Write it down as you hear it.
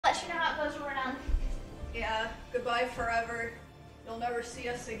Yeah, goodbye forever. You'll never see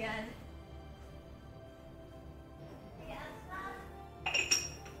us again.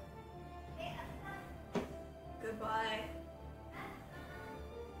 Goodbye.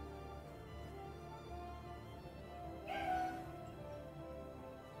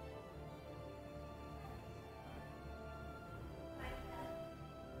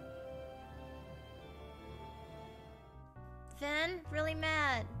 Finn, really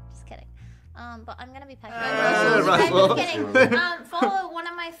mad. Just kidding. But I'm gonna be pecking. Russell. I'm just kidding. Follow one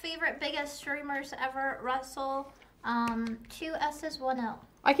of my favorite, biggest streamers ever, Russell. 2 S's, 1 L.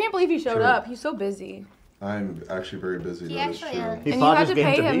 I can't believe he showed up. He's so busy. I'm actually very busy. He That is actually true. is. And you had to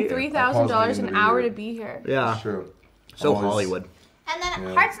pay him $3,000 an hour to be here. Yeah. That's true. So Always. Hollywood. And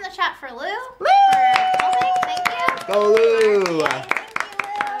then hearts in the chat for Lou. Lou! For helping. Thank you. Go Lou! Yay,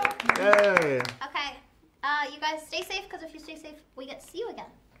 thank you, Lou. Hey. Okay. You guys stay safe, because if you stay safe, we get to see you again.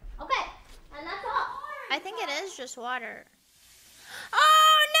 Okay. And that's all. I think it is just water.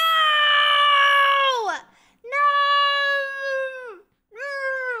 Oh no! No!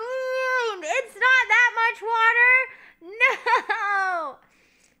 It's not that much water. No!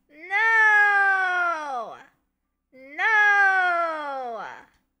 No! No!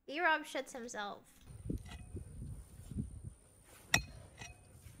 E-Rob shits himself.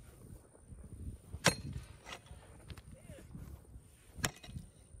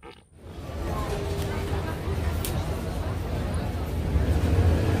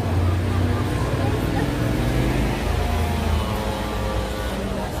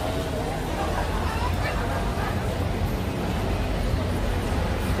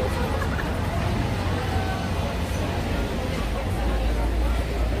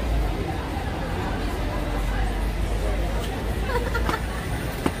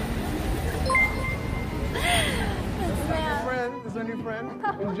 This is our new friend,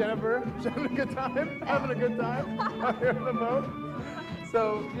 Jennifer. She's having a good time. Having a good time out here on the boat.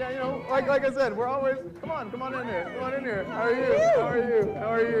 So yeah, you know, like I said, we're always come on in here. Come on in here. How are you? How are you?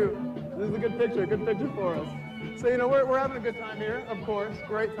 How are you? This is a good picture for us. So you know, we're having a good time here, of course,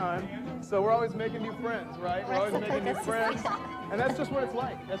 great time. So we're always making new friends, right? We're always making new friends, and that's just what it's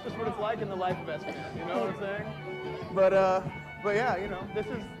like. That's just what it's like in the life of Escan. You know what I'm saying? But yeah, you know, this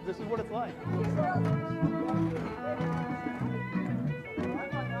is what it's like.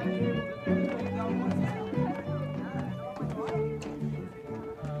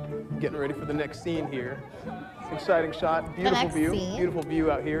 Getting ready for the next scene here. Exciting shot, beautiful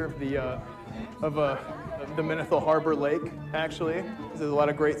view out here of the Menethil Harbor Lake. Actually, there's a lot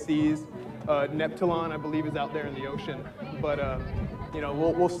of great seas. Neptulon, I believe, is out there in the ocean, but you know,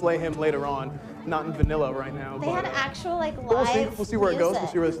 we'll slay him later on. Not in vanilla right now. They but, had actual like live. We'll see where it goes. We'll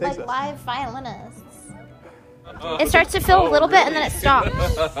see where this takes like us. live violinists. It starts to fill a little bit and then it stops.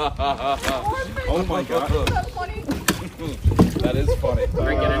 Oh my god. That is funny.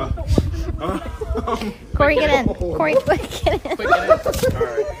 Corey, get in. Corey, get in. Corey, quick, get in. Quick, get in. All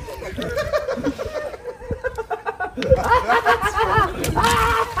right.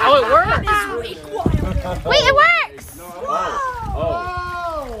 Oh, it works. Wait, it works.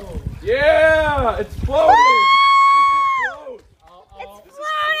 Oh. Yeah, it's floating. It's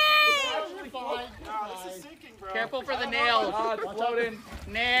floating. Careful for the nails. Oh, it's floating.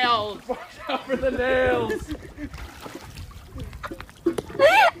 Nails. Watch out for the nails.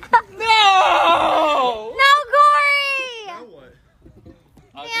 No! No, Corey! Now what?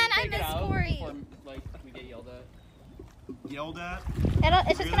 Man, I miss Corey. Before, like, we get yelled at. Yelled at?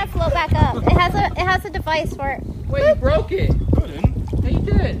 It's just gonna float back up. It has a device for it. Wait, you broke it. No, I didn't. Yeah, you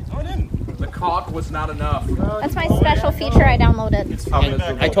did. No, I didn't. The caulk was not enough. That's my special feature I downloaded.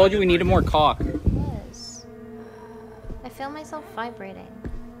 I told you we needed more caulk. Yes. I feel myself vibrating.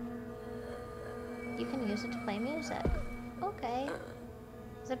 You can use it to play music. Okay.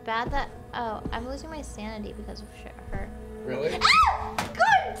 Is it bad that... Oh, I'm losing my sanity because of her. Really? Ah!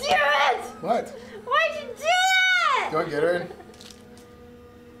 God damn it! What? Why'd you do that? Do I get her in?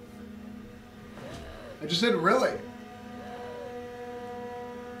 I just said really.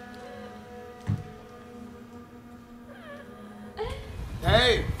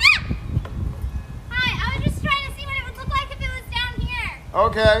 Hey. Hi, I was just trying to see what it would look like if it was down here.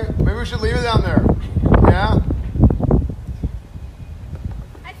 Okay, maybe we should leave it down there. Yeah?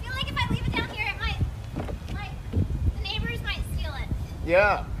 I feel like if I leave it down here, it might... Like, the neighbors might steal it.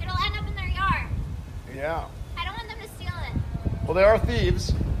 Yeah. It'll end up in their yard. Yeah. I don't want them to steal it. Well, they are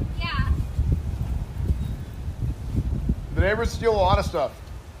thieves. Yeah. The neighbors steal a lot of stuff.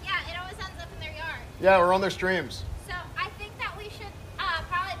 Yeah, it always ends up in their yard. Yeah, we're on their streams. So I think that we should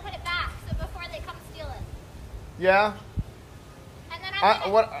probably put it back so before they come steal it. Yeah? And then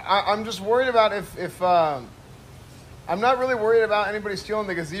I'm just worried about if I'm not really worried about anybody stealing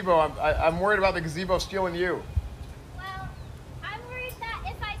the gazebo. I'm worried about the gazebo stealing you. Well, I'm worried that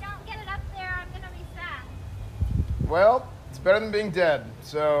if I don't get it up there, I'm gonna be sad. Well, it's better than being dead.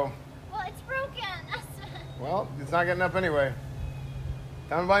 So. Well, it's broken. Well, it's not getting up anyway.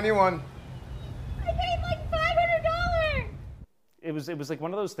 Time to buy a new one. I paid like $500. It was like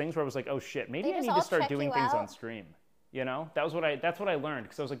one of those things where I was like, oh shit, maybe They I just need all to start check doing you things out? on stream. You know, that's what I learned,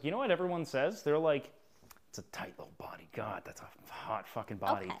 because I was like, you know what everyone says? They're like, it's a tight little body. God, that's a hot fucking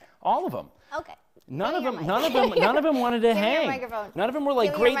body. Okay. All of them. Okay. None Give of me them. your None of them wanted to Give me your hang. microphone. None of them were like,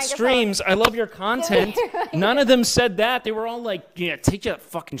 Give me your great microphone. streams. I love your content. None of them said that. They were all like, yeah, take that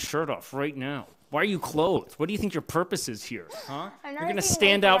fucking shirt off right now. Why are you clothed? What do you think your purpose is here, huh? I've You're never gonna seen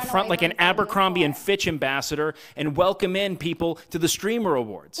stand Nathan out run front away like an from something Abercrombie and before. Fitch ambassador and welcome in people to the Streamer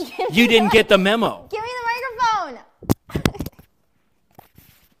Awards. You didn't get the memo. Give me the microphone.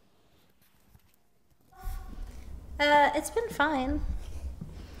 It's been fine.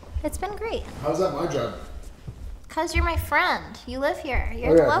 It's been great. How's that my job? Cause you're my friend. You live here.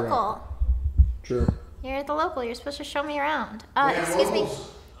 You're Oh, the yeah, local. True. You're the local. You're supposed to show me around. Excuse me.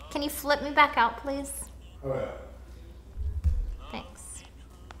 Can you flip me back out, please? Oh yeah. Thanks.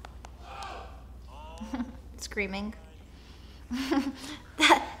 Screaming.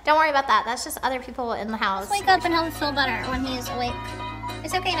 Don't worry about that. That's just other people in the house. Wake up and he'll feel better when he's awake.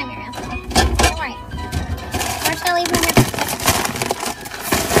 It's okay, Nymeria. Don't worry. We're just gonna leave him here.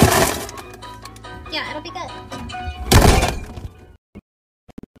 Yeah, it'll be good.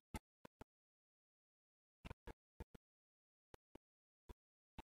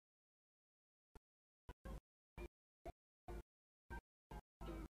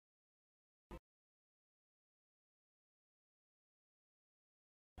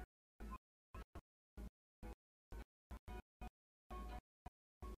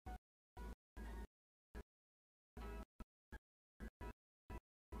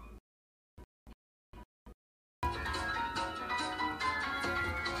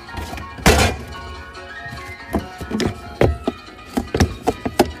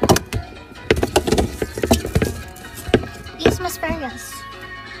 Eat some asparagus.